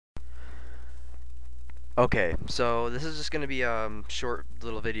Okay, so this is just going to be a short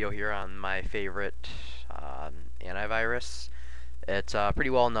little video here on my favorite antivirus. It's pretty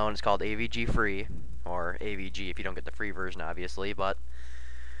well known. It's called AVG Free, or AVG if you don't get the free version, obviously. But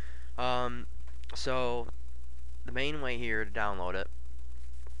so the main way here to download it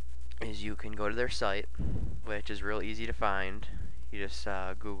is you can go to their site, which is real easy to find. You just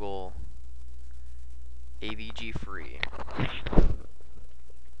Google AVG Free.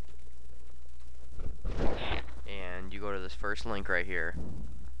 And you go to this first link right here,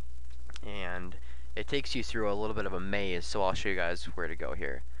 and it takes you through a little bit of a maze, so I'll show you guys where to go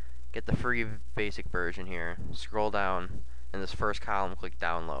here. Get the free basic version here, scroll down, in this first column click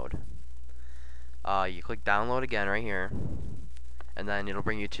download. You click download again right here, and then it'll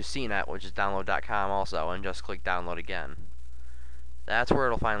bring you to CNET, which is download.com also, and just click download again. That's where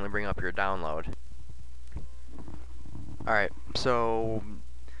it'll finally bring up your download. Alright, so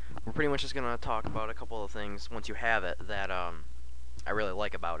we're pretty much just going to talk about a couple of things once you have it that I really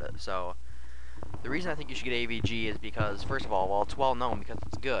like about it. So the reason I think you should get AVG is because, first of all, well, it's well known because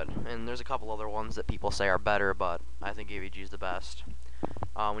it's good, and there's a couple other ones that people say are better, but I think AVG is the best.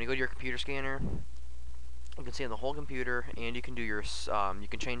 When you go to your computer scanner, you can see on the whole computer, and you can do your you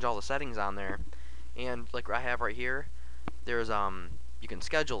can change all the settings on there, and like I have right here, there's you can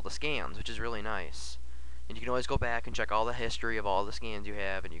schedule the scans, which is really nice. And you can always go back and check all the history of all the scans you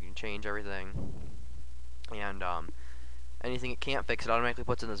have, and you can change everything. And anything it can't fix, it automatically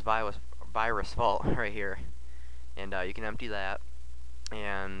puts in this virus fault right here. And you can empty that.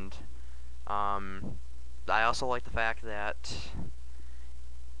 And I also like the fact that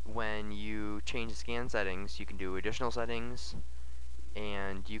when you change the scan settings, you can do additional settings,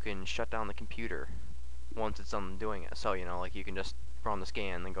 and you can shut down the computer once it's done doing it. So, you know, like you can just run the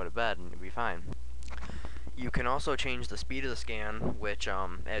scan and then go to bed and it'll be fine. You can also change the speed of the scan, which,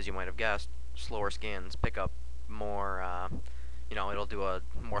 as you might have guessed, slower scans pick up more, you know, it'll do a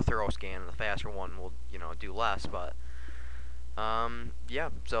more thorough scan, and the faster one will, you know, do less, but, yeah,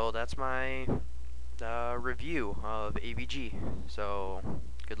 so that's my, review of AVG. So,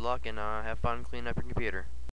 good luck, and, have fun cleaning up your computer.